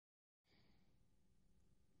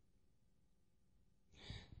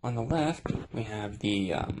On the left, we have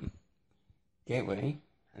the gateway,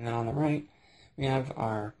 and then on the right, we have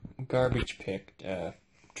our garbage-picked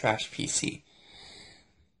trash PC.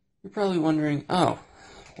 You're probably wondering, oh,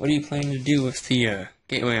 what are you planning to do with the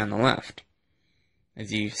gateway on the left?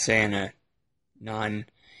 As you say in a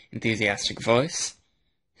non-enthusiastic voice.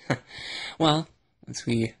 Well, once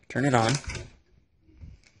we turn it on,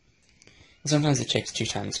 sometimes it takes 2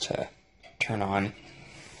 times to turn on.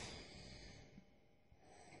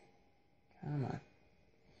 Come on.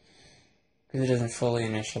 Because it doesn't fully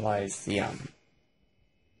initialize the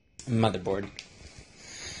motherboard.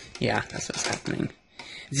 Yeah, that's what's happening.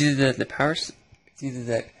 It's either that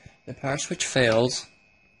the power switch fails,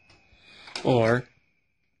 or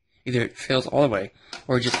either it fails all the way,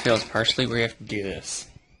 or it just fails partially, where you have to do this.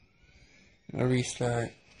 I'll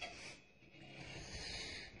restart.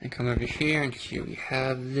 And come over here, and here we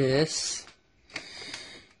have this.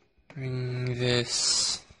 Bring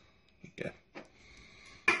this. Okay.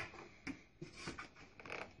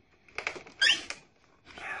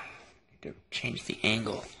 Need to change the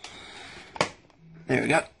angle. There we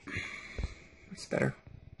go. That's better.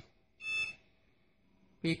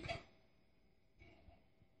 Beep.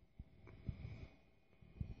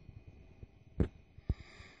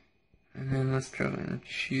 And then let's go and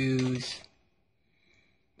choose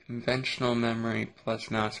conventional memory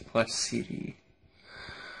plus mouse plus CD.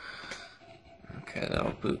 Okay,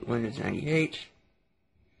 that'll boot Windows 98.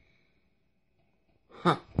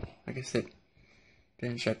 Huh. I guess it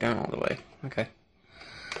didn't shut down all the way. Okay.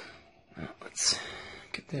 Now let's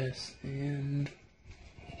get this and...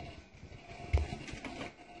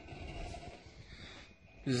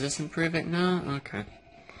 Does this improve it? No? Okay.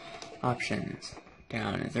 Options.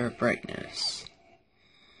 Down. Is there a brightness?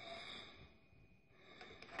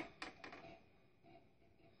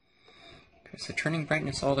 Okay, so turning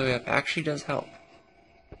brightness all the way up actually does help.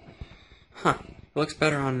 Huh. It looks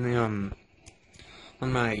better on the, on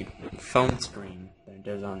my phone screen than it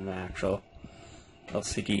does on the actual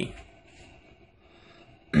LCD.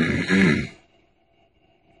 And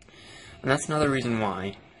that's another reason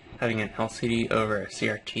why having an LCD over a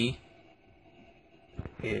CRT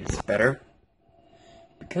is better.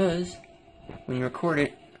 Because when you record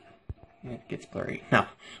it, it gets blurry. No,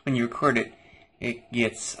 when you record it, it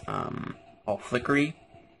gets all flickery,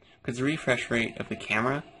 because the refresh rate of the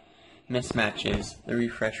camera mismatches the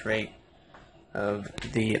refresh rate of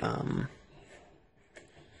the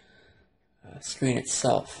screen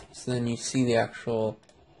itself. So then you see the actual,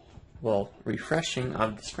 well, refreshing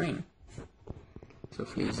of the screen. So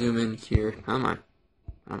if we zoom in here, come on,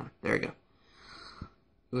 there we go.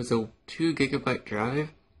 It was a 2 GB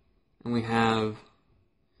drive, and we have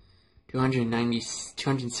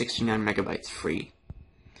 269 megabytes free.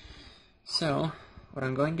 So, what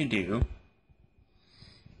I'm going to do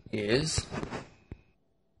is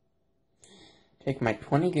take my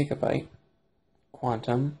 20 GB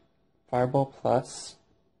Quantum Fireball Plus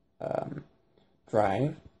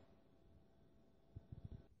drive,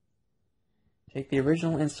 take the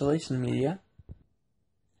original installation media,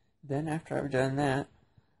 then after I've done that,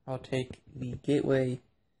 I'll take the Gateway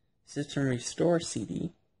System Restore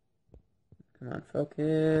CD. Come on,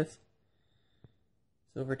 focus.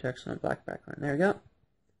 Silver text on a black background. There we go.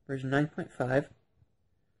 Version 9.5,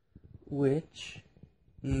 which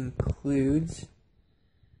includes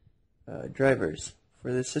drivers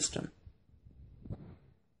for the system.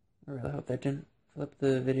 I really hope that didn't flip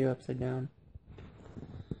the video upside down.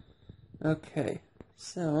 Okay,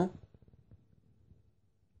 so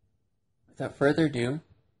without further ado,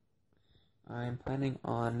 I'm planning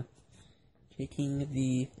on taking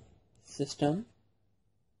the system,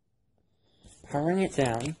 powering it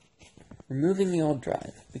down, removing the old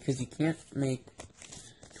drive, because you can't make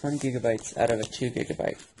 20 gigabytes out of a 2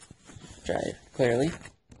 GB drive, clearly.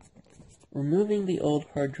 Removing the old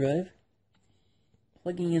hard drive,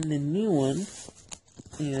 plugging in the new one,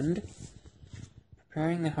 and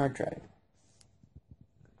preparing the hard drive,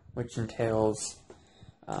 which entails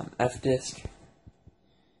F-disk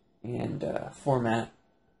and format,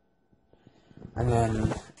 and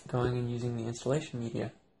then going and using the installation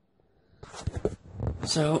media.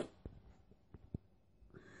 So,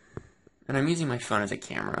 and I'm using my phone as a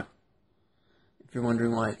camera, if you're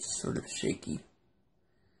wondering why it's sort of shaky.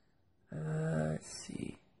 Let's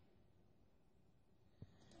see.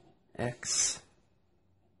 X.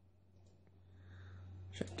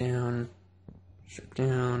 Shut down. Shut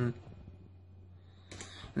down.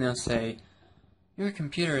 And they'll say, your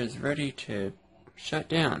computer is ready to shut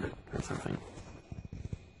down, or something.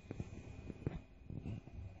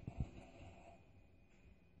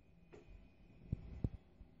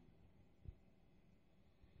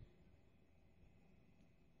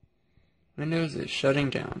 Windows is shutting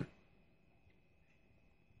down.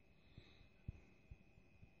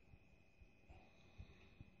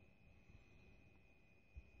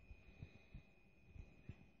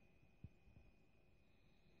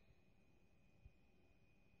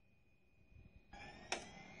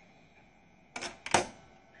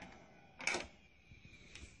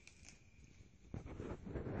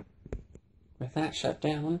 With that shut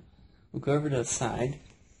down, we'll go over to the side,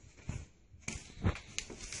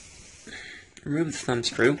 remove the thumb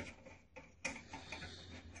screw,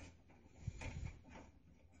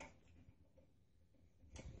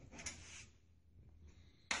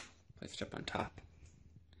 place it up on top,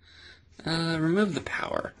 remove the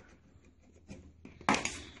power,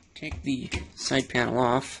 take the side panel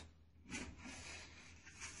off,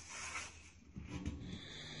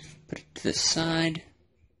 put it to the side.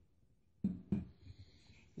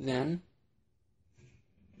 Then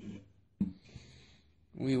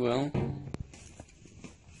we will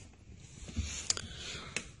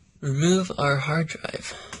remove our hard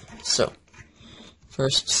drive. So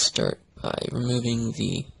first start by removing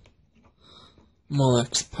the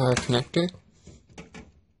Molex power connector.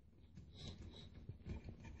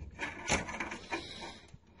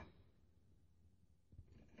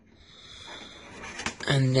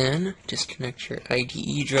 And then disconnect your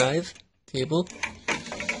IDE drive cable,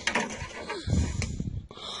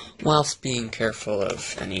 whilst being careful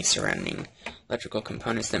of any surrounding electrical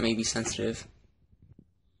components that may be sensitive.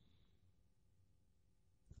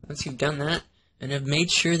 Once you've done that, and have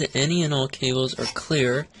made sure that any and all cables are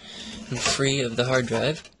clear and free of the hard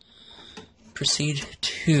drive, proceed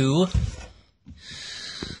to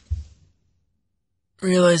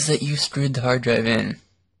realize that you screwed the hard drive in.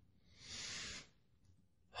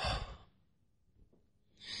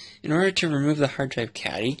 In order to remove the hard drive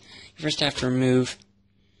caddy, you first have to remove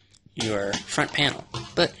your front panel.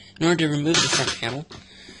 But in order to remove the front panel,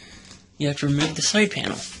 you have to remove the side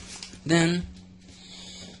panel. Then,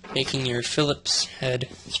 taking your Phillips head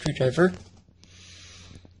screwdriver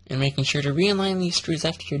and making sure to realign these screws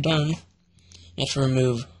after you're done, you have to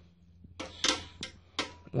remove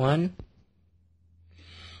one,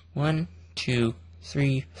 2,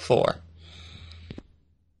 3, 4.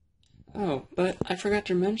 Oh, but I forgot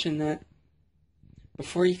to mention that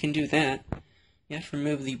before you can do that, you have to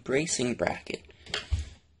remove the bracing bracket,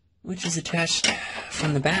 which is attached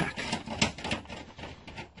from the back.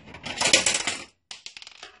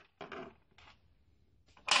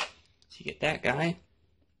 So you get that guy,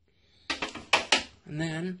 and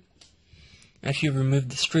then after you remove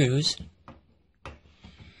the screws,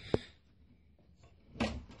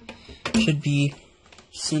 it should be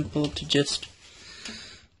simple to just,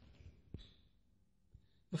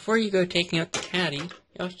 before you go taking out the caddy, you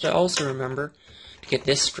have to also remember to get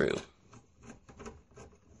this screw.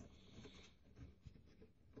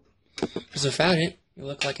 Because without it, you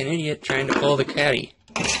look like an idiot trying to pull the caddy.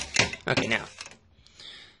 Okay, now,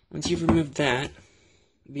 once you've removed that,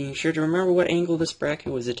 being sure to remember what angle this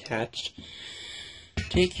bracket was attached,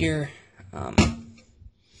 take your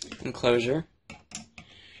enclosure,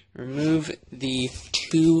 remove the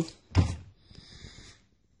 2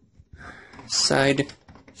 side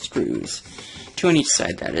screws, 2 on each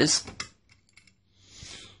side, that is.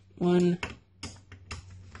 1,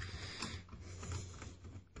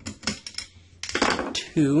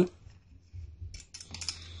 2,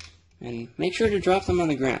 and make sure to drop them on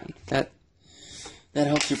the ground. That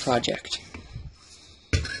helps your project.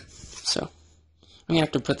 So, I'm gonna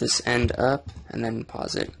have to put this end up and then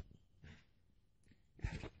pause it.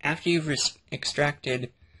 After you've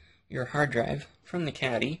extracted your hard drive from the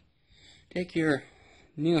caddy, take your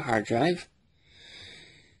new hard drive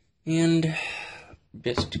and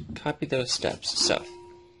just copy those steps. So,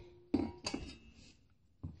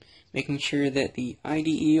 making sure that the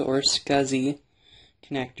IDE or SCSI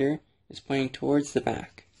connector is pointing towards the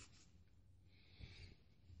back.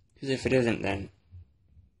 Because if it isn't, then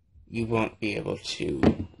you won't be able to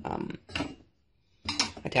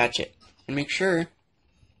attach it. And make sure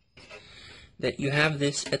that you have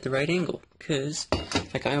this at the right angle, because,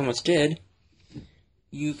 like I almost did,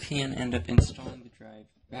 you can end up installing the drive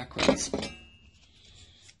backwards.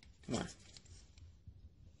 Come on.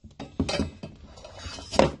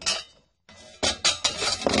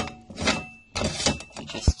 You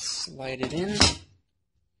just slide it in,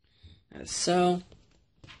 as so.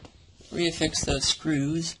 Reaffix those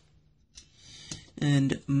screws,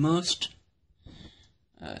 and most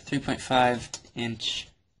 3.5-inch,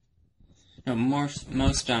 no, most 5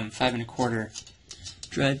 1/4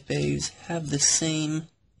 drive bays have the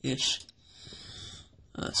same-ish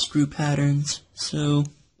screw patterns. So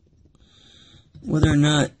whether or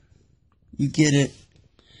not you get it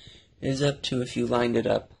is up to if you lined it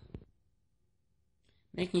up.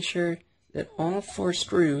 Making sure that all 4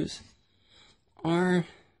 screws are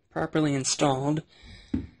properly installed.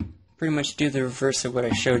 Pretty much do the reverse of what I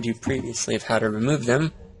showed you previously of how to remove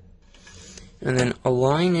them. And then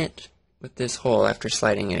align it with this hole after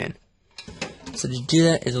sliding it in. So to do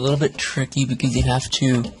that is a little bit tricky because you have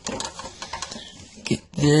to get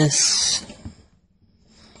this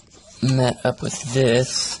met up with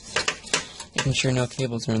this, making sure no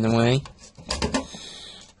cables are in the way.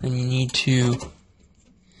 Then you need to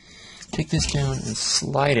take this down and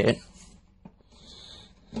slide it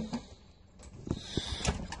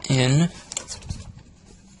in.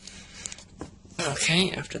 Okay,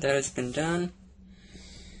 after that has been done,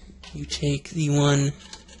 you take the one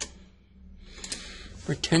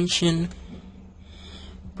retention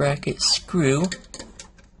bracket screw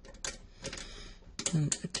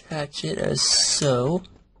and attach it as so.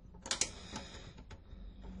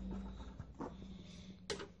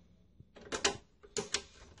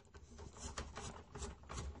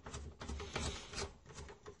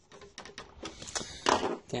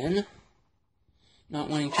 Then, not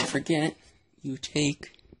wanting to forget, you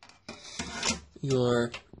take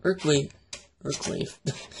your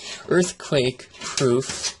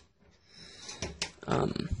earthquake-proof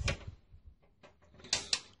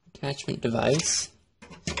attachment device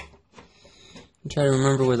and try to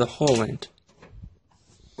remember where the hole went.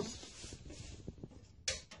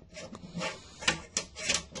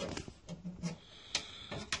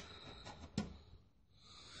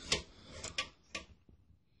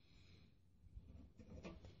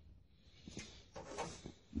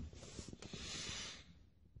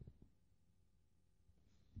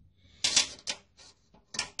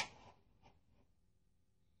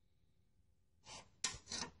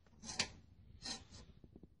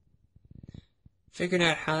 Figured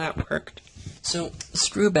out how that worked. So, the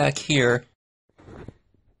screw back here.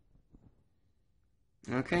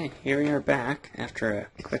 Okay, here we are back after a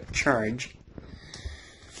quick charge.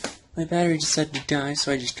 My battery decided to die,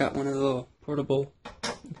 so I just got one of the little portable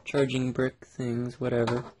charging brick things,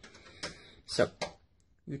 whatever. So,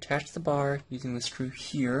 you attach the bar using the screw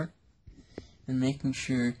here, and making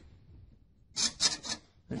sure that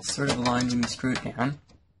it's sort of aligned when you screw it down.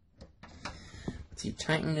 So you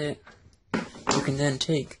tightened it. You can then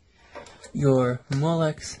take your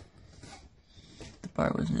Molex, the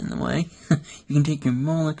bar wasn't in the way, you can take your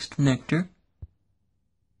Molex connector,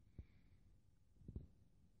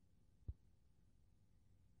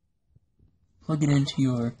 plug it into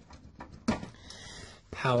your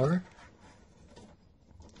power,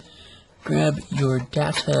 grab your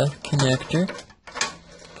data connector,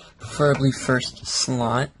 preferably first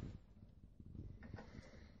slot,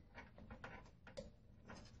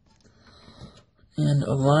 and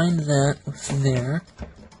align that with there,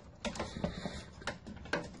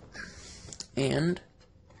 and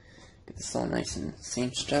get this all nice and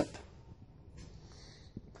cinched up.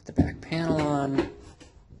 Put the back panel on,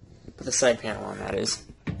 put the side panel on, that is.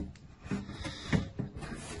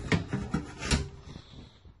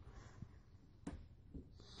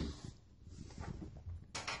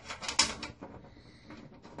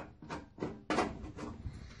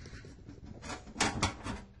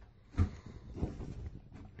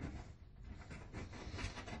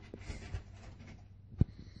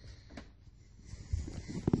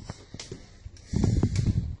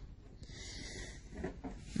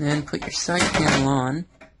 Then put your side panel on,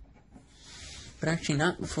 but actually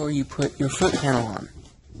not before you put your front panel on.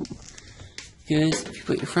 Because if you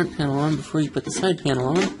put your front panel on before you put the side panel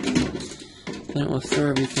on, then it will throw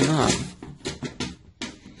everything off.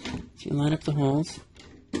 So you line up the holes,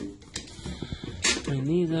 line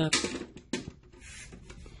these up,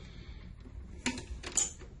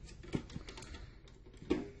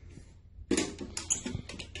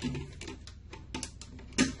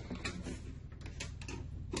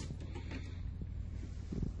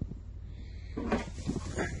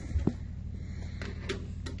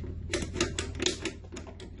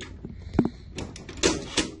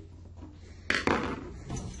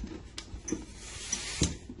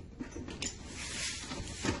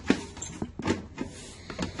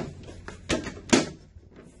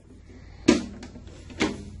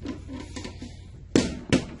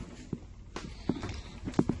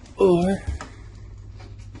 or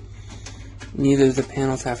neither of the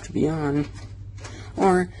panels have to be on,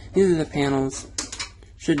 or neither of the panels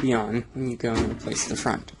should be on when you go and replace the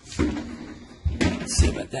front. Let's see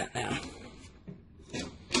about that now.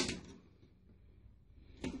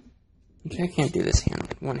 Okay, I can't do this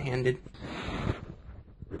one-handed.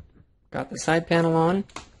 Got the side panel on,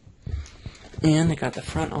 and I got the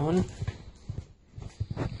front on.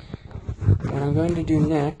 what I'm going to do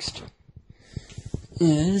next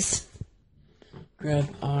is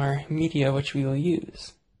grab our media which we will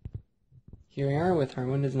use. Here we are with our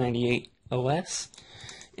Windows 98 OS.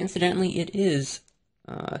 Incidentally, it is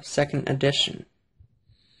 2nd edition.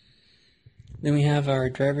 Then we have our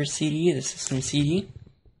driver CD, the system CD.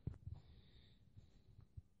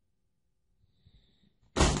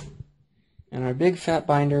 And our big fat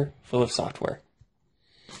binder full of software.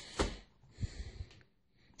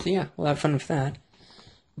 So yeah, we'll have fun with that.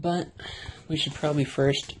 But we should probably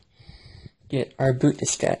first get our boot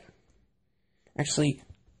diskette. Actually,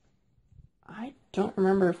 I don't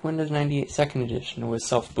remember if Windows 98 2nd edition was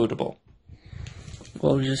self-bootable.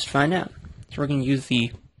 We'll just find out. So we're going to use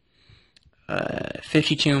the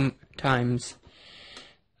 52 times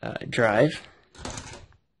drive.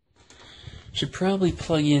 Should probably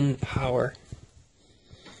plug in power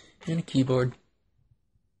and a keyboard,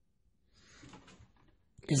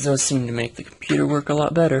 because those seem to make the computer work a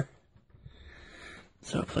lot better.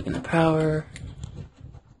 So plug in the power,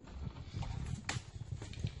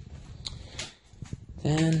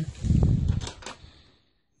 then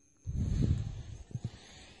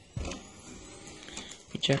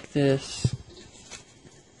eject this.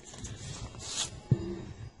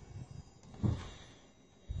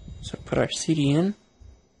 So put our CD in.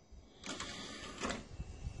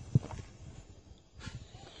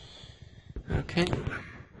 Okay.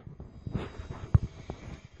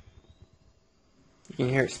 You can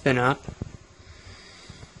hear it spin up.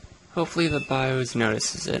 Hopefully the BIOS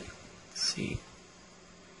notices it. Let's see.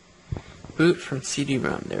 Boot from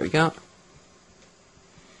CD-ROM. There we go. I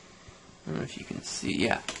don't know if you can see.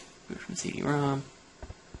 Yeah. Boot from CD-ROM.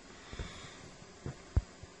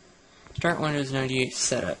 Start Windows 98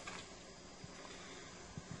 setup.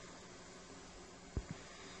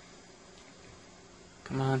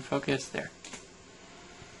 Come on, focus. There.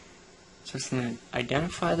 So it's going to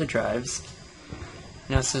identify the drives.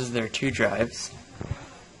 Now it says there are 2 drives.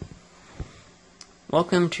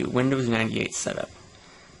 Welcome to Windows 98 setup.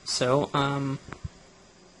 So,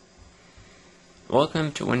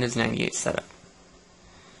 welcome to Windows 98 setup.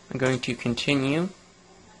 I'm going to continue.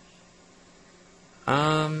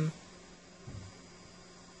 Actually,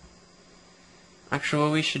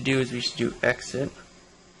 what we should do is we should do exit,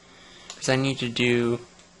 because I need to do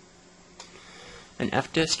an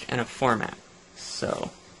fdisk and a format.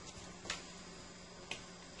 So,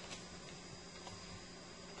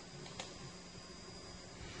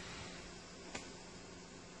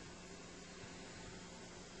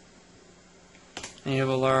 and you have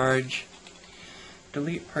a large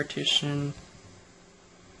delete partition.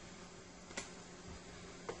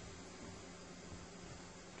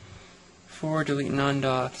 For delete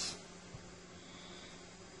non-DOS.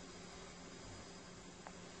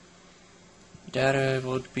 Data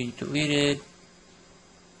will be deleted.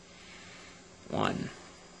 1. Do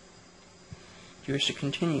you wish to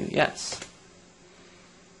continue? Yes.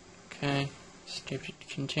 Okay. Skip to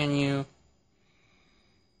continue.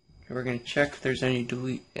 Okay, we're going to check if there's any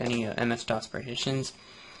MS-DOS partitions.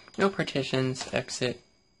 No partitions. Exit.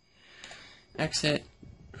 Exit.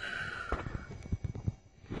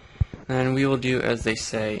 And we will do as they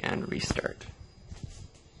say and restart.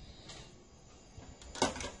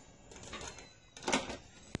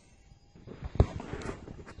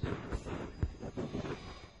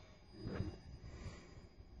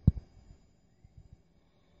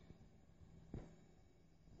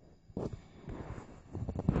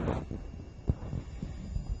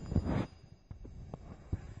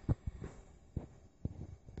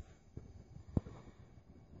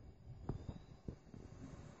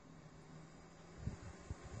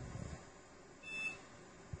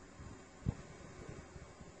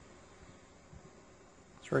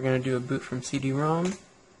 So we're going to do a boot from CD-ROM.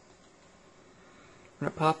 When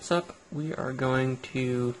it pops up, we are going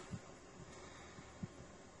to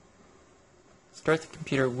start the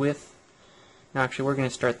computer with, no, actually we're going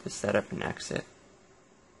to start the setup and exit.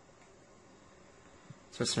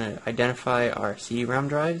 So it's going to identify our CD-ROM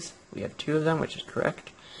drives. We have 2 of them, which is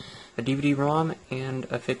correct. A DVD-ROM and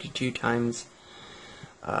a 52 times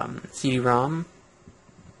CD-ROM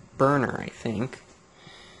burner, I think.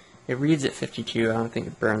 It reads at 52, I don't think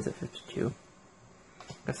it burns at 52.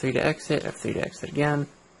 F3 to exit, F3 to exit again.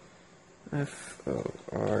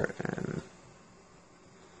 F-O-R-N.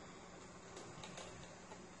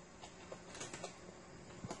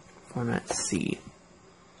 Format C.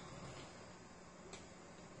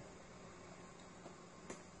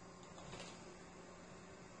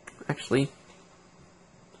 Actually,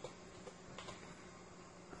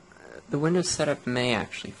 the Windows setup may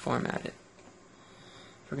actually format it.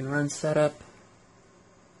 We're going to run setup.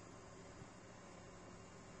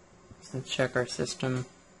 Let's check our system.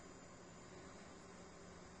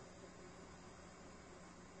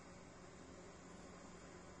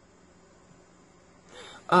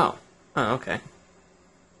 Oh, okay.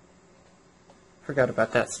 Forgot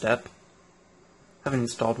about that step. Haven't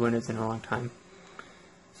installed Windows in a long time.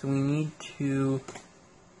 So we need to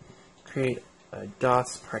create a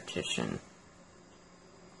DOS partition.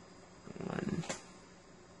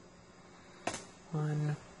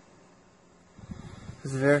 One.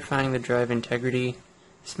 This is verifying the drive integrity.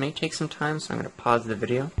 This may take some time, so I'm going to pause the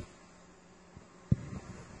video.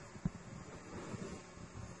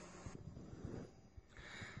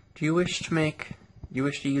 Do you wish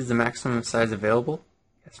to use the maximum size available?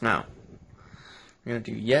 Yes, no. We're going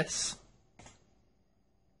to do yes.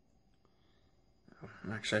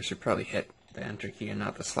 Actually, I should probably hit the enter key and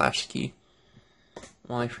not the slash key.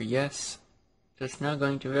 Y for yes. Just now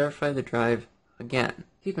going to verify the drive again.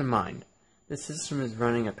 Keep in mind, this system is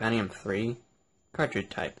running a Pentium 3, cartridge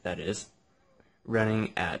type that is,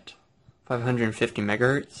 running at 550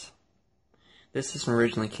 megahertz. This system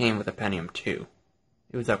originally came with a Pentium 2.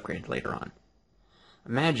 It was upgraded later on.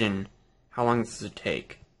 Imagine how long this would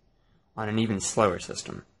take on an even slower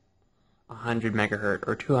system, a 100 megahertz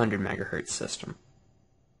or 200 megahertz system.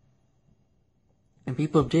 And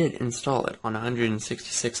people did install it on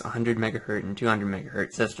 166, 100 megahertz, and 200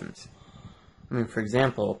 megahertz systems. I mean, for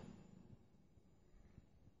example,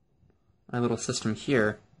 my little system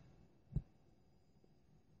here,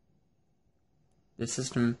 this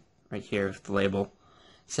system right here with the label,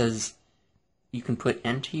 says you can put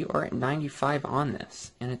NT or 95 on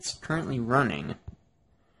this, and it's currently running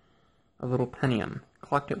a little Pentium,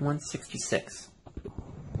 clocked at 166.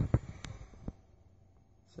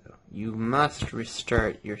 So you must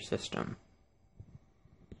restart your system.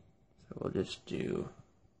 So we'll just do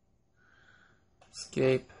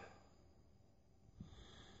escape,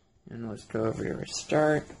 and let's go over to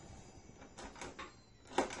restart.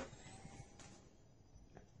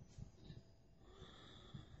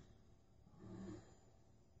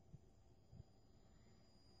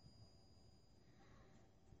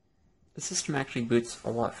 The system actually boots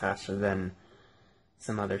a lot faster than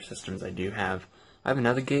some other systems I do have. I have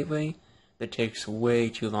another gateway that takes way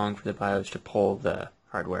too long for the BIOS to pull the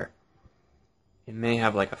hardware. It may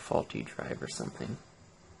have like a faulty drive or something.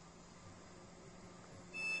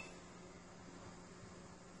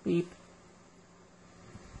 Beep.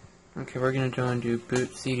 Okay, we're going to go and do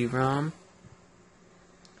boot CD-ROM.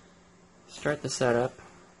 Start the setup.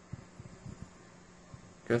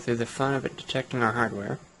 Go through the fun of it detecting our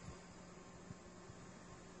hardware.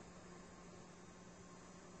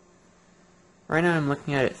 Right now I'm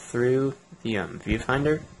looking at it through the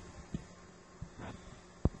viewfinder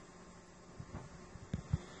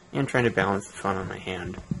and trying to balance the phone on my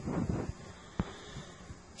hand.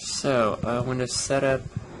 So, Windows Setup,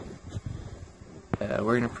 we're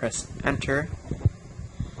going to press Enter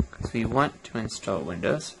because we want to install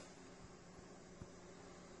Windows.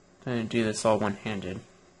 I'm going to do this all one-handed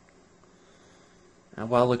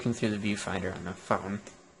while looking through the viewfinder on the phone.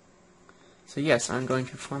 So yes, I'm going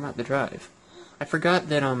to format the drive. I forgot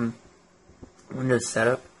that Windows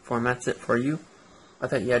Setup formats it for you. I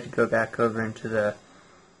thought you had to go back over into the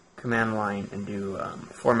command line and do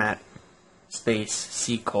format space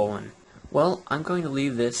C:. Well, I'm going to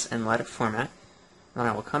leave this and let it format, and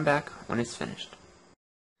I will come back when it's finished.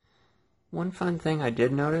 One fun thing I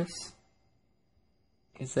did notice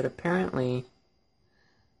is that apparently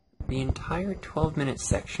the entire 12-minute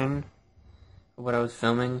section of what I was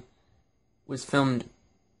filming was filmed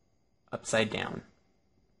upside down.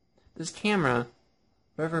 This camera,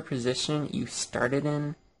 whatever position you started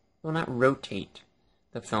in, will not rotate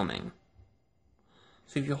the filming.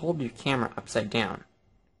 So if you hold your camera upside down,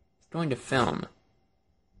 it's going to film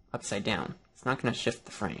upside down. It's not going to shift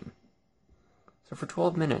the frame. So for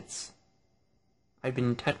 12 minutes, I've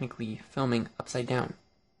been technically filming upside down.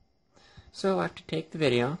 So I have to take the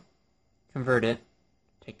video, convert it,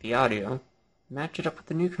 take the audio, match it up with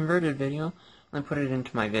the new converted video, and then put it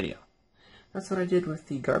into my video. That's what I did with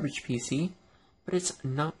the garbage PC, but it's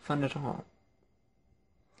not fun at all.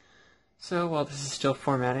 So while this is still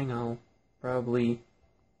formatting, I'll probably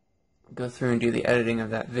go through and do the editing of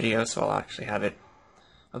that video, so I'll actually have it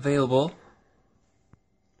available.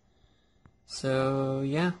 So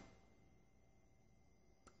yeah.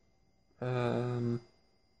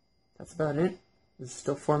 That's about it. This is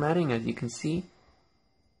still formatting, as you can see.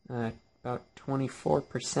 About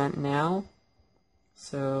 24% now.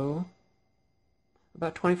 So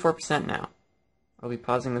about 24% now. I'll be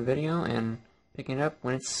pausing the video and picking it up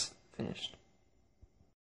when it's finished.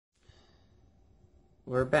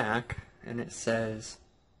 We're back, and it says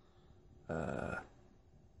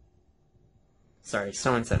Sorry,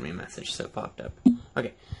 someone sent me a message, so it popped up.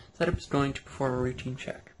 Okay, setup is going to perform a routine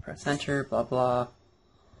check. Press enter, blah blah.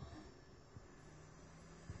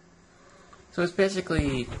 So it's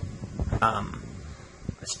basically a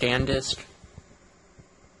scan disk.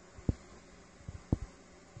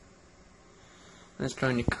 And it's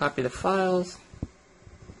going to copy the files.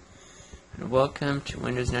 And welcome to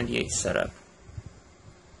Windows 98 setup.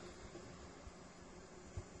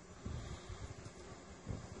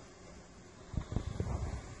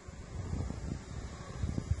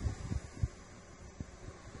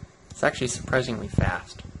 It's actually surprisingly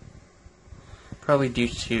fast. Probably due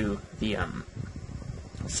to the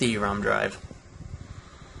CD-ROM drive.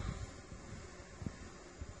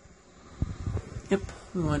 Yep,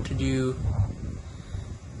 we want to do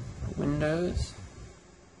Windows.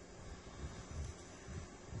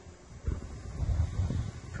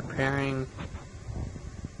 Preparing.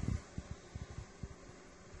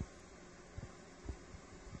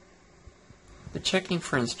 The checking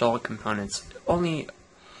for installed components only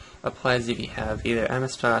applies if you have either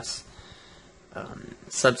MS-DOS,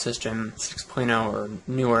 Subsystem 6.0 or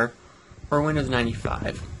newer, or Windows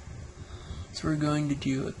 95. So we're going to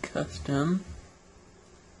do a custom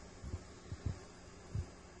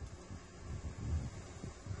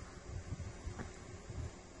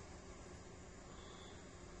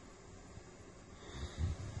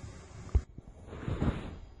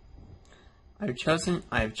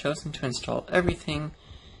I have chosen to install everything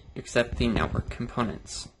except the network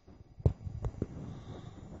components.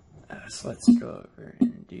 So let's go over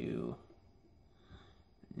and do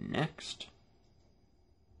next.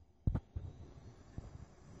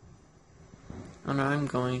 And I'm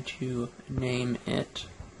going to name it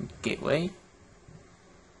Gateway.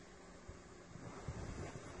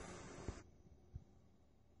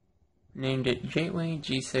 Named it Gateway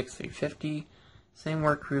G6-350. Same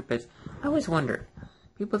work group as... I always wonder,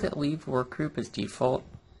 people that leave work group as default,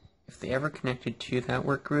 if they ever connected to that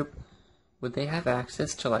work group, would they have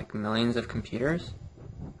access to like millions of computers?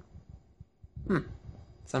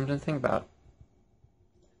 Something to think about.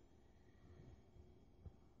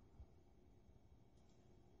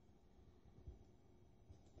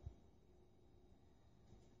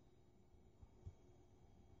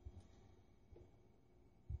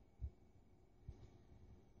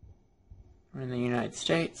 We're in the United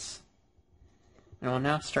States, and we'll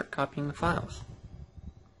now start copying the files.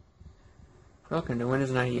 Welcome to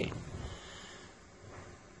Windows 98.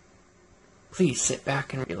 Please sit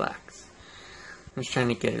back and relax. I'm just trying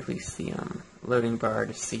to get at least the loading bar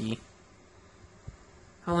to see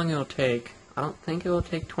how long it'll take. I don't think it will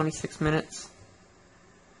take 26 minutes.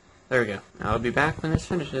 There we go. I'll be back when this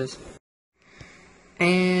finishes.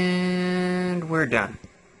 And we're done.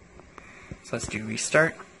 So let's do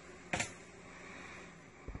restart.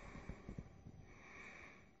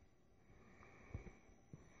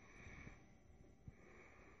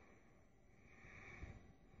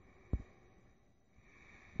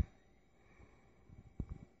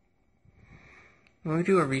 When we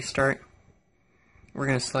do a restart, we're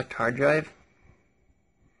going to select hard drive,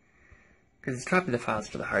 because it's copied the files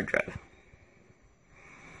to the hard drive.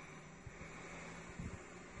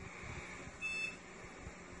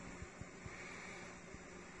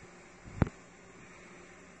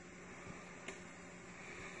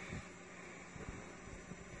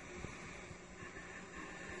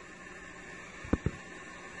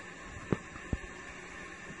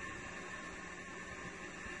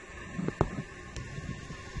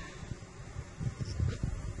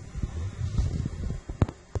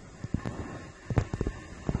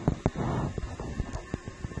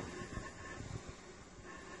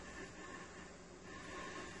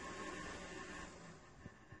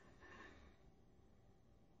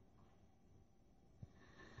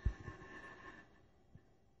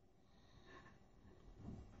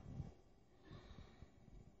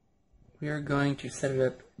 We are going to set it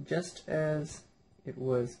up just as it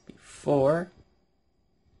was before.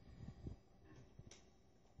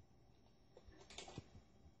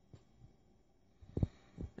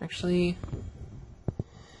 Actually,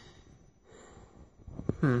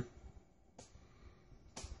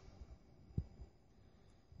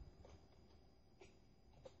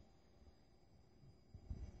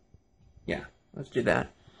 yeah, let's do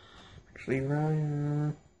that. Actually,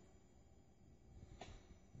 run.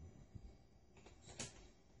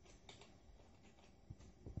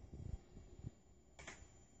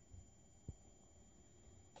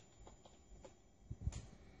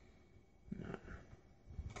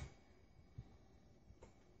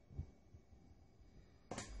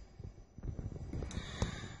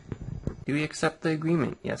 Do we accept the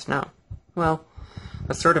agreement? Yes, no. well,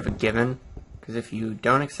 a sort of a given, because if you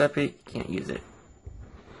don't accept it, you can't use it.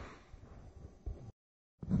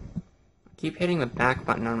 I keep hitting the back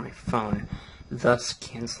button on my phone, thus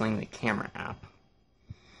canceling the camera app.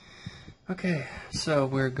 Okay, so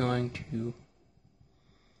we're going to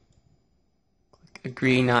click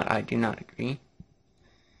agree, not I do not agree.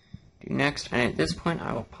 Do next, and at this point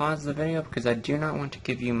I will pause the video because I do not want to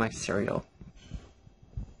give you my serial.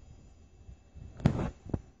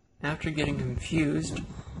 After getting confused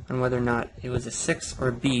on whether or not it was a 6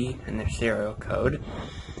 or B in their serial code,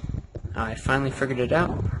 I finally figured it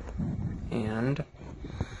out, and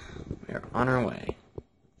we are on our way.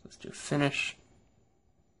 Let's do finish.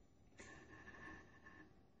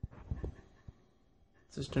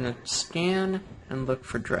 Just gonna scan and look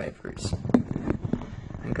for drivers.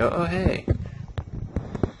 And go, oh hey,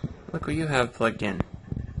 look what you have plugged in.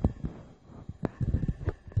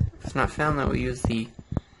 If it's not found, that we'll use the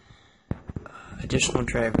additional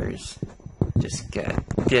drivers. Just get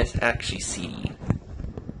this actually CD.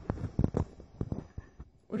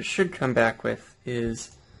 What it should come back with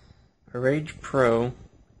is a Rage Pro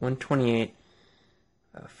 128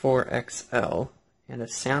 4XL and a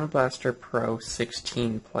Sound Blaster Pro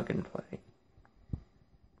 16 plug-and-play.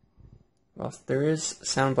 Whilst there is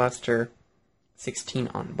Sound Blaster 16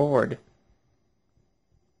 on board,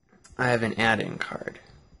 I have an add-in card.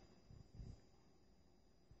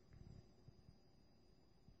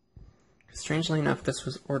 Strangely enough, this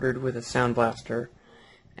was ordered with a Sound Blaster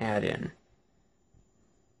add-in.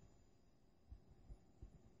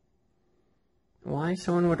 Why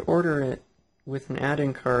someone would order it with an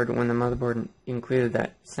add-in card when the motherboard included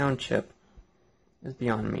that sound chip is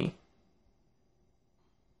beyond me.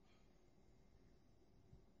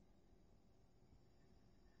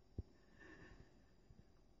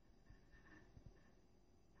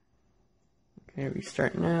 Okay,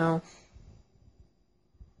 restart now.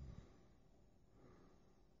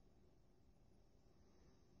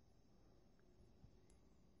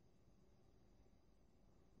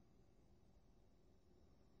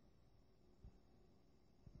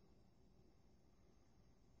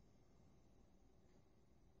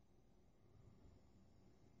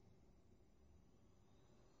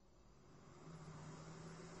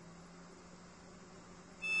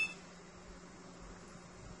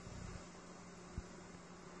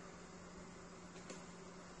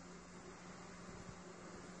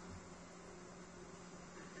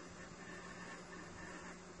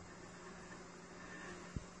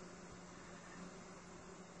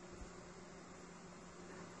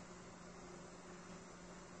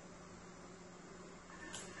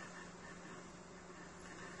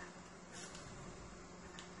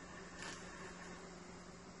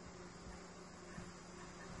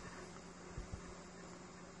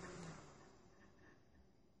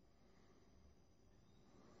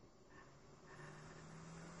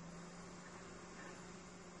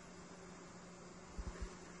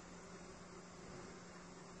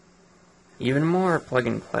 Even more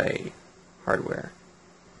plug-and-play hardware.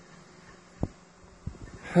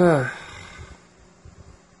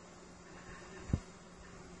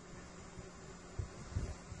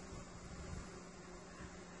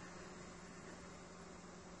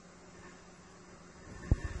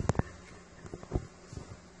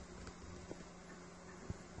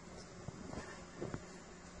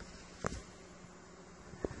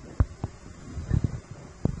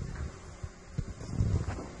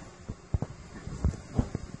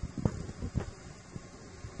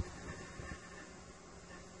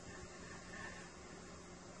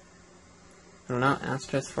 It will now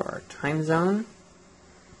ask us for our time zone.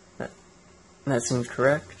 That seems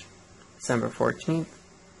correct. December 14th,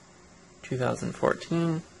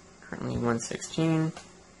 2014, currently 1:16.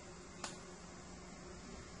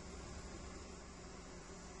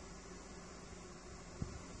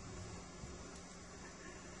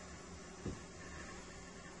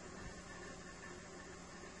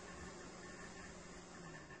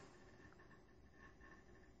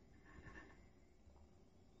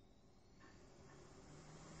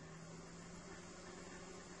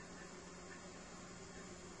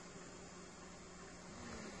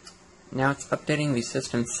 Now it's updating the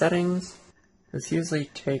system settings. This usually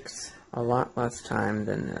takes a lot less time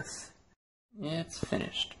than this. It's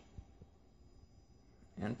finished.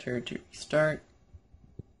 Enter to restart.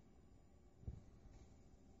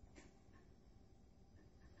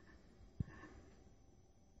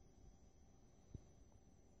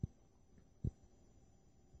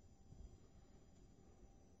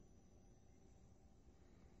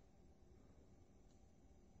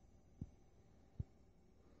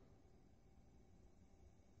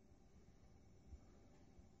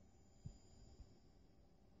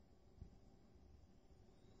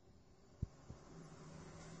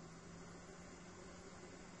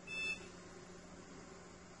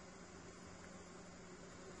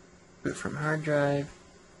 Boot from hard drive.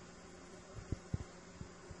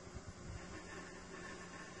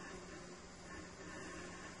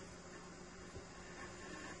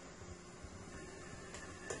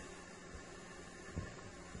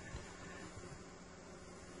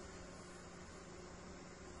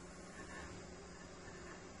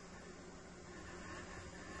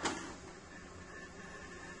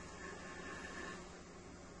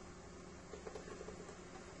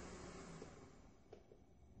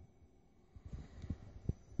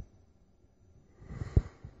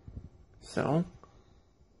 So,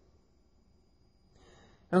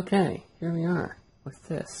 okay, here we are with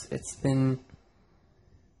this. It's been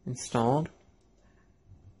installed.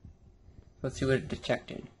 Let's see what it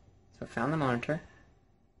detected. So I found the monitor.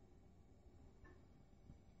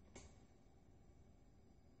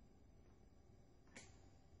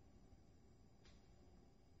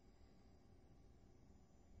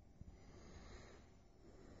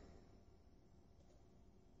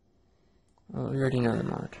 Oh, we already know the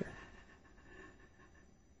monitor.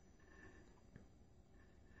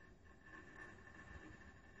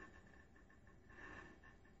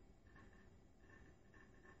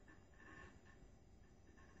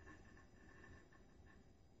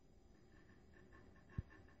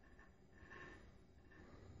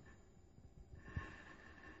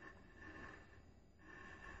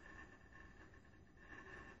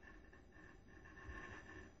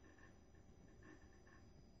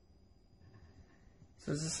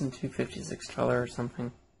 So is this in 256 color or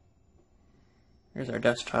something? Here's our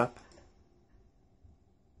desktop.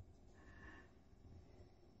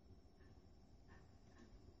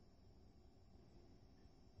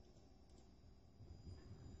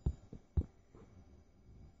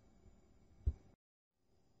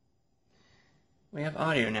 We have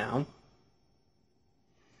audio now,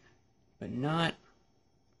 but not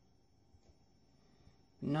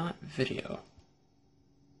video.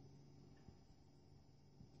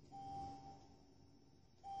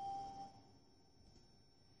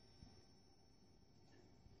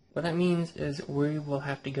 What that means is we will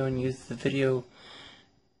have to go and use the video.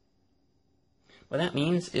 What that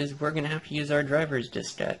means is we're going to have to use our driver's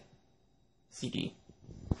diskette CD.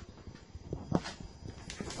 You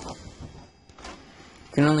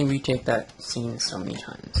can only retake that scene so many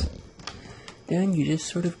times. Then you just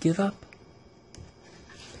sort of give up.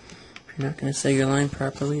 If you're not going to say your line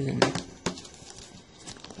properly, then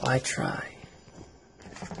why try?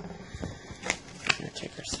 We're going to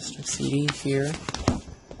take our system CD here.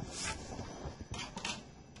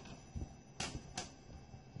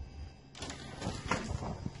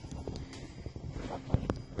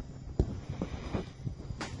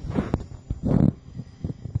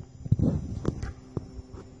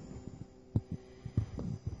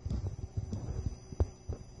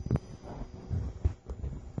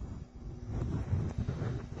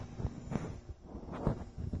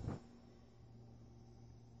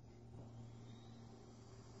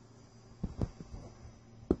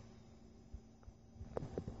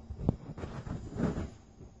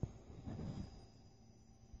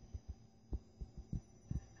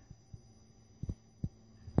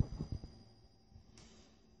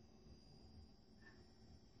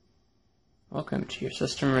 Welcome to your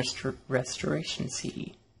system restoration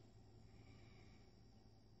CD.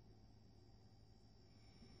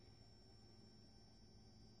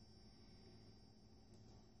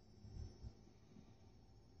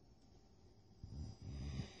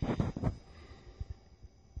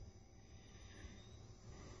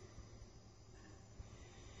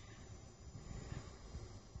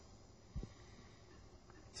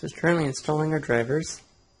 So it's currently installing our drivers.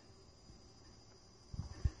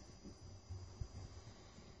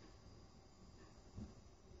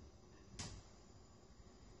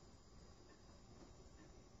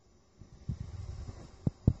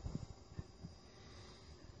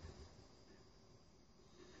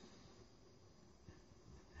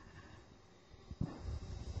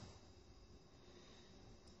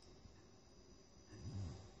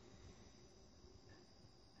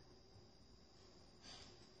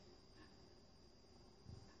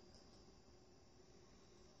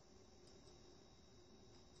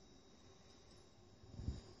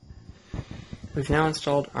 We've now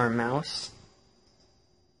installed our mouse.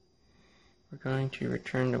 We're going to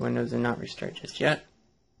return to Windows and not restart just yet.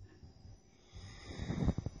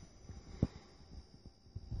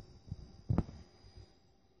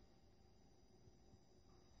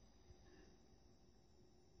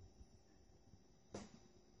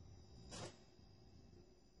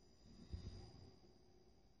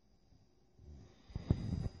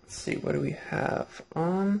 Let's see, what do we have?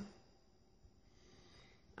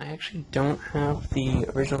 I actually don't have the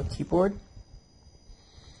original keyboard.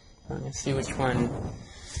 I'm going to see which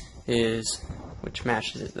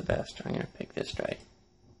matches it the best. I'm going to pick this drive.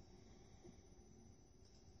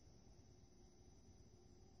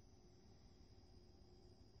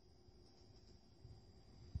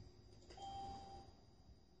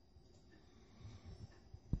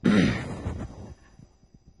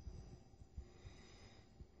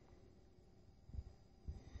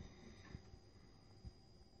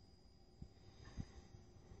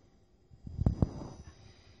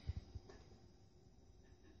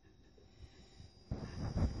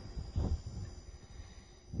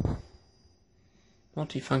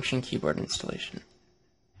 Multifunction keyboard installation.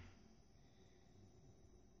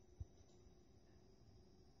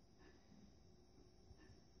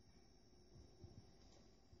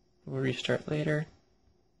 We'll restart later.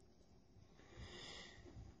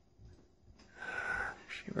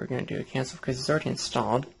 Actually, we're going to do a cancel because it's already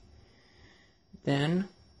installed. Then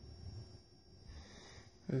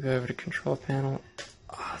we'll go over to control panel.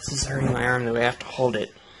 Oh, this is hurting my arm the way I have to hold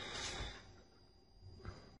it.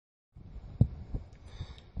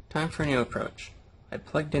 Time for a new approach. I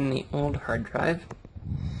plugged in the old hard drive,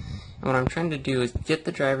 and what I'm trying to do is get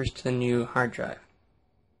the drivers to the new hard drive.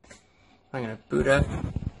 I'm going to boot up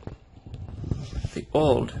the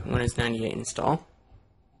old Windows 98 install.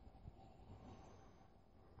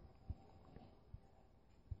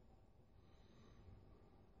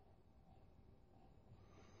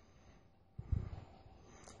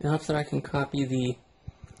 In hopes that I can copy the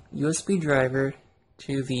USB driver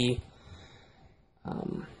to the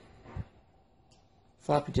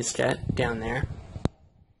floppy diskette down there,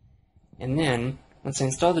 and then once I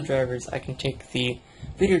install the drivers, I can take the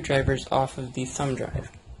video drivers off of the thumb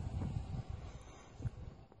drive.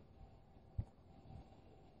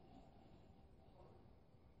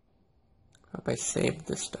 Hope I saved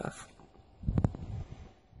this stuff.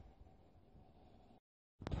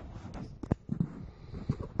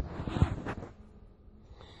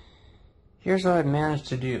 Here's what I've managed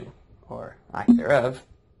to do, or lack thereof.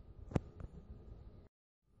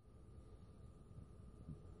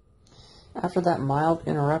 After that mild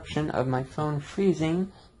interruption of my phone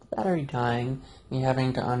freezing, the battery dying, me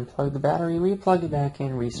having to unplug the battery, replug it back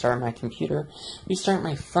in, restart my computer, restart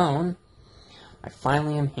my phone, I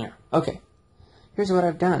finally am here. Okay, here's what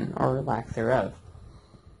I've done, or lack thereof.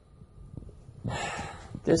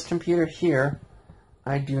 This computer here,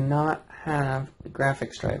 I do not have the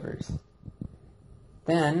graphics drivers.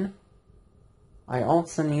 Then, I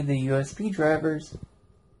also need the USB drivers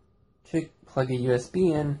to plug a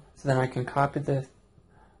USB in so then I can copy the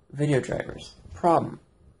video drivers. Problem: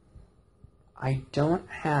 I don't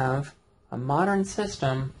have a modern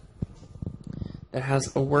system that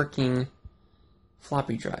has a working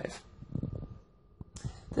floppy drive.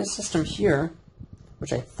 This system here,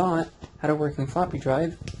 which I thought had a working floppy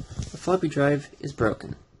drive, the floppy drive is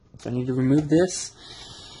broken. So I need to remove this,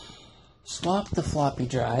 swap the floppy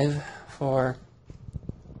drive for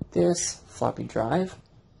this floppy drive,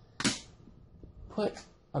 put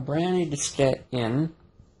a brand new diskette in,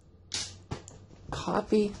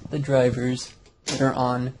 copy the drivers that are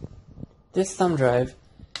on this thumb drive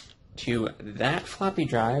to that floppy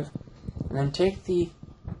drive, and then take to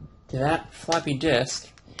that floppy disk,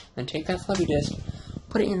 then take that floppy disk,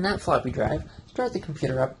 put it in that floppy drive, start the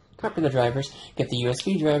computer up, copy the drivers, get the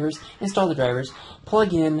USB drivers, install the drivers,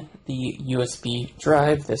 plug in the USB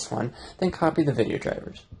drive, this one, then copy the video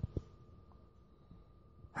drivers.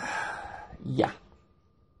 Yeah.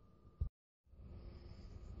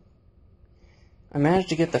 I managed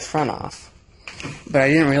to get the front off, but I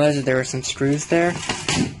didn't realize that there were some screws there,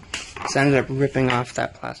 so I ended up ripping off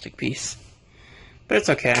that plastic piece. But it's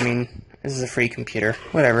okay, I mean, this is a free computer,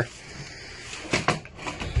 whatever.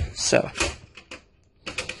 So,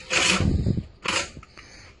 put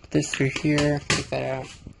this through here, take that out,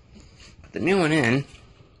 put the new one in.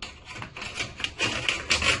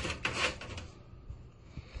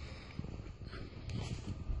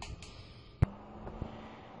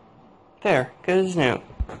 There, good as new.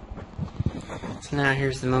 So now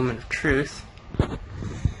here's the moment of truth.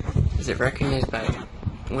 Is it recognized by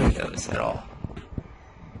Windows at all?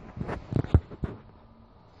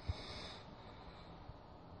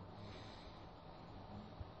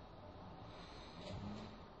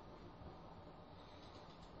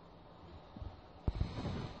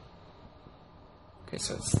 Okay,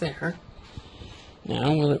 so it's there.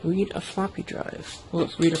 Now, will it read a floppy drive? Will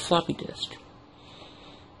it read a floppy disk?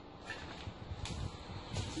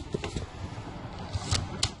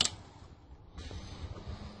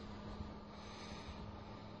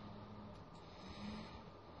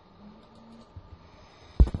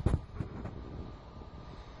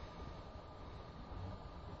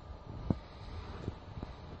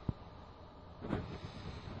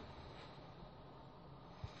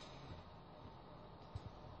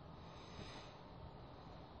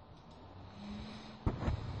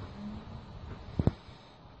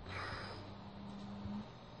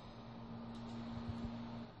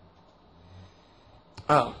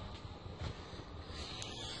 Oh.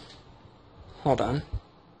 Hold on.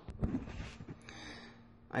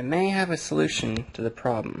 I may have a solution to the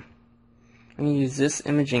problem. I'm going to use this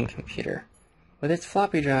imaging computer with its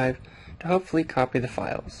floppy drive to hopefully copy the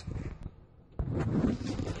files.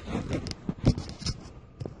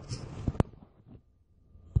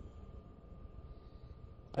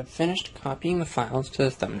 I've finished copying the files to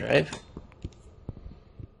the thumb drive.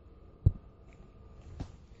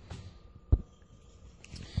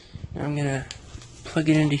 Now I'm going to plug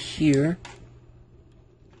it into here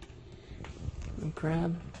and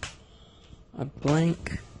grab a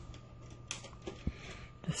blank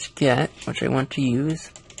diskette, which I want to use.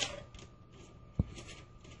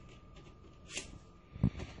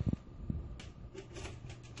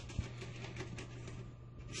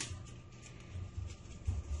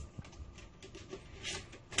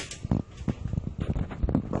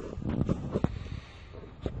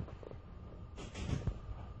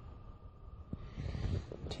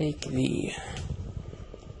 Take the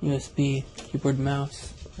USB keyboard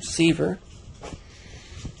mouse receiver,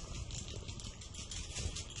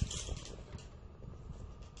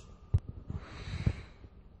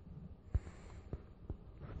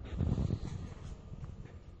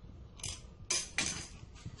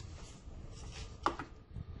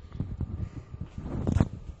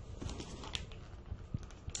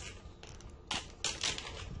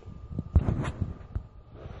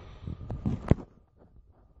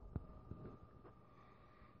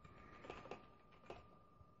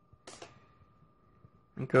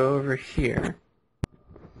 and go over here,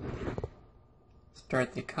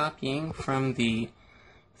 start the copying from the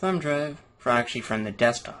thumb drive, actually from the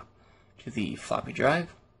desktop to the floppy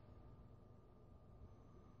drive.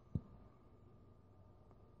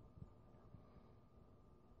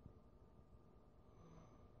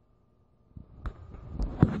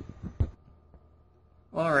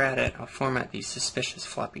 While we're at it, I'll format these suspicious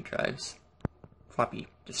floppy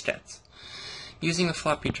diskettes. Using a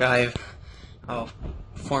floppy drive, I'll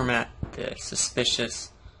format the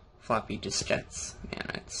suspicious floppy diskettes.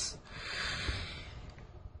 Man, it's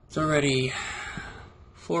already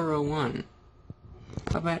 4:01.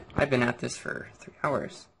 I've been at this for 3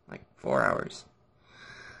 hours, like 4 hours.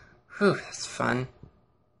 Whew, that's fun.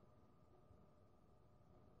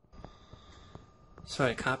 So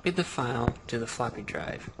I copied the file to the floppy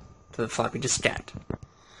drive, to the floppy diskette.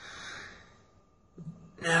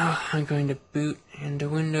 Now I'm going to boot into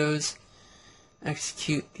Windows,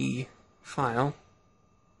 execute the file,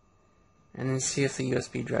 and then see if the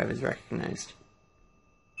USB drive is recognized.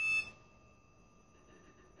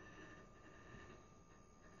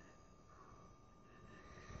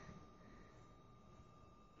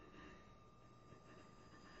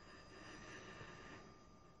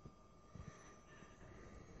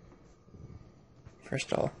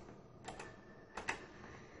 First I'll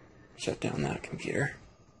shut down that computer.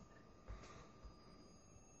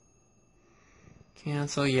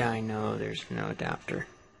 Cancel, yeah, I know, there's no adapter.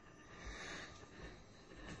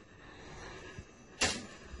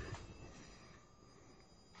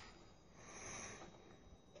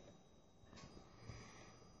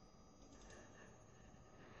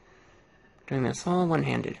 Doing this all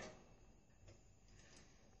one-handed.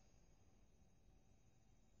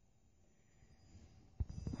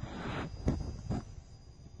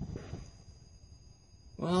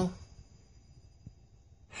 Well,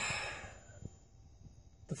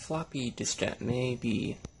 the floppy diskette may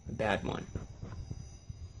be a bad one,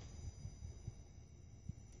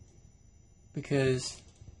 because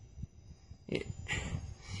it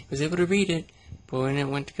was able to read it, but when it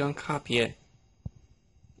went to go and copy it,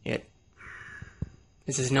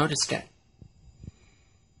 this is no diskette.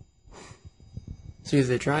 So either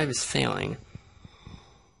the drive is failing,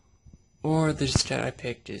 or the diskette I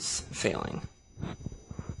picked is failing.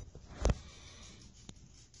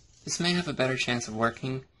 This may have a better chance of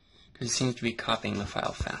working, because it seems to be copying the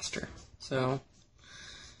file faster. So,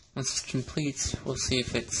 once this completes, we'll see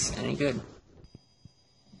if it's any good.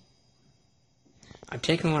 I've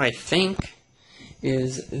taken what I think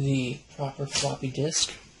is the proper floppy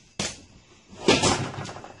disk.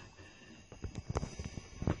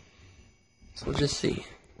 So we'll just see.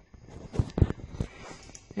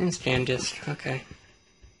 And scan disk, okay.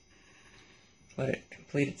 Let it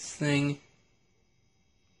complete its thing.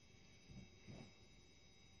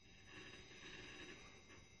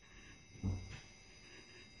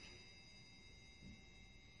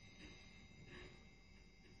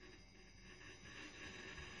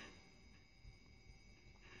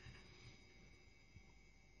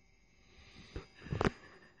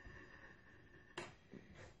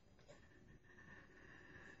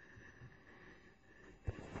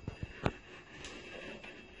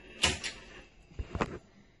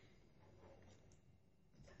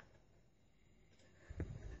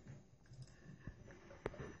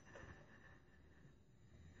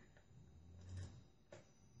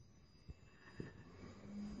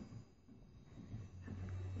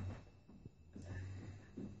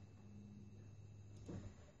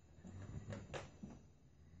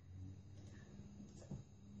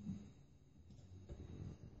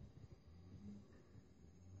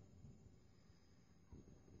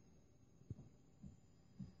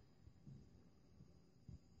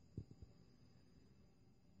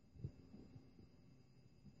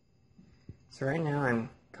 So right now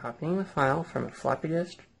I'm copying the file from a floppy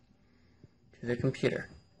disk to the computer.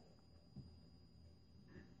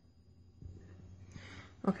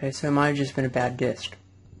 Okay, so it might have just been a bad disk.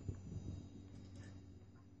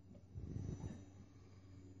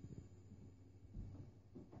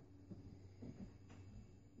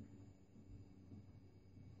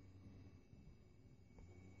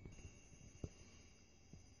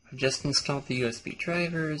 I've just installed the USB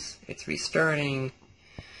drivers, it's restarting.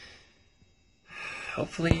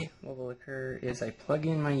 Hopefully what will occur is I plug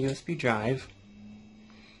in my USB drive,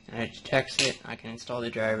 and it detects it, I can install the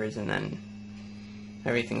drivers, and then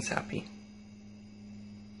everything's happy.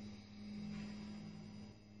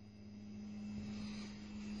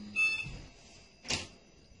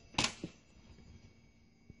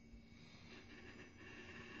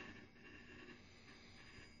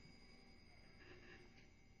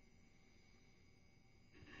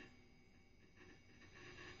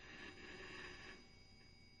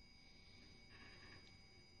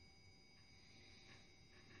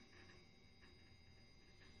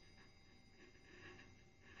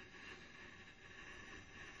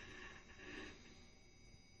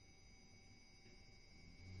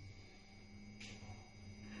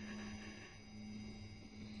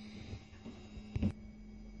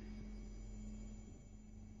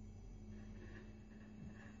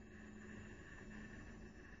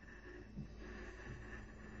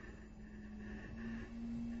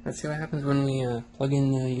 Let's see what happens when we plug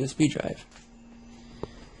in the USB drive.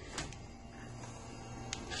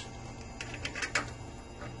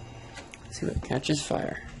 Let's see what catches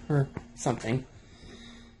fire, or something.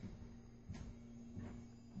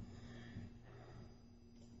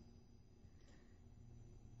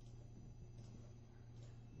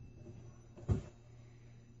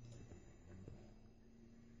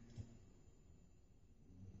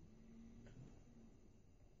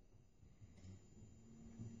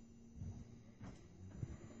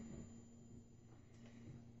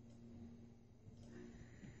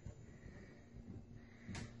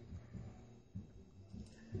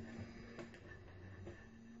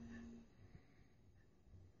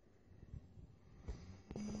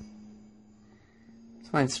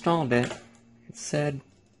 So I installed it. It said,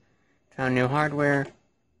 found new hardware.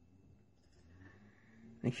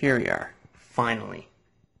 And here we are, finally.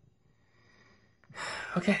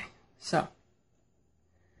 Okay, so.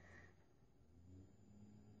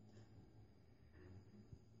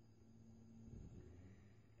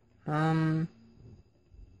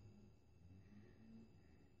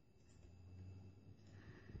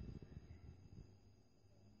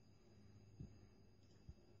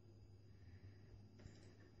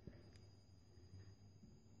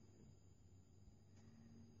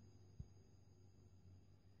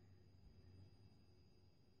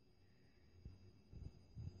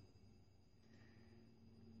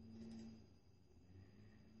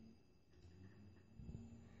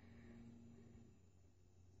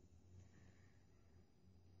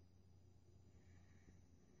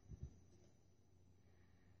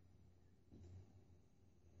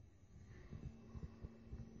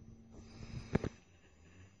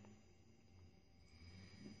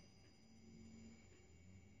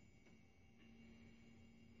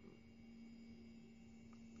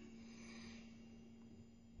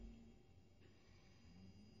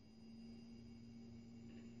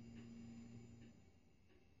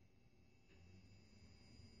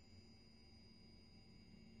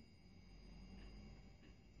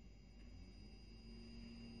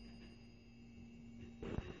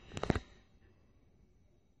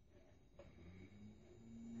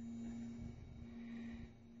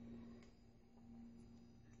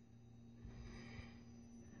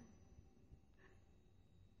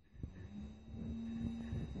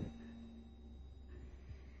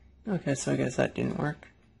 Okay, so I guess that didn't work.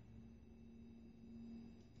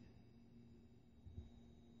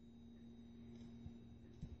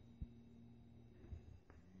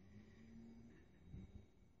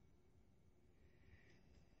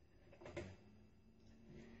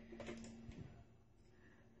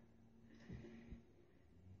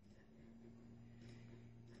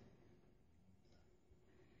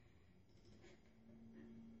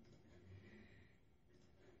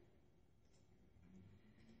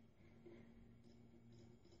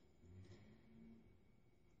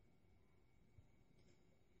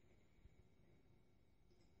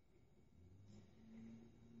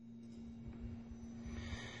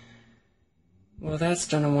 Well, that's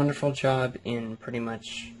done a wonderful job in pretty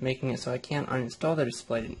much making it so I can't uninstall the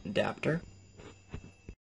display adapter.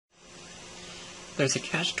 There's a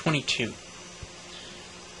catch-22.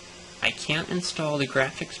 I can't install the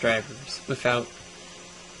graphics drivers without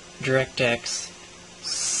DirectX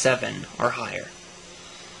 7 or higher.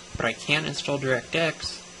 But I can't install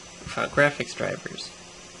DirectX without graphics drivers.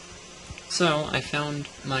 So I found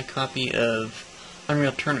my copy of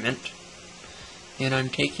Unreal Tournament, and I'm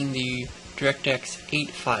taking the DirectX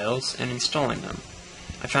 8 files and installing them.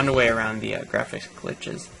 I found a way around the graphics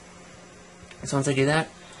glitches. So once I do that,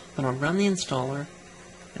 then I'll run the installer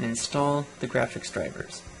and install the graphics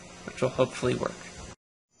drivers, which will hopefully work.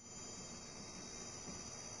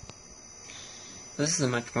 This is a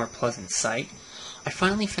much more pleasant sight. I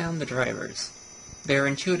finally found the drivers. They're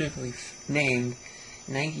intuitively named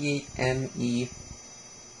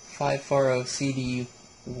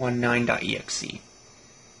 98ME540CD19.exe.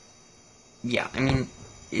 Yeah, I mean,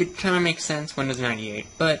 it kind of makes sense, Windows 98,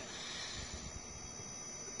 but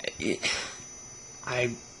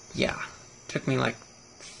took me like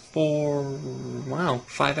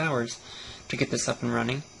 5 hours to get this up and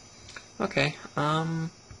running. Okay,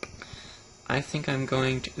 I think I'm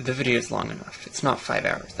going to, the video is long enough. It's not 5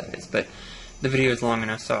 hours, that is, but the video is long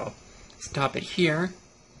enough, so I'll stop it here,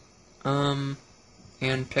 and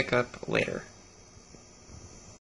pick up later.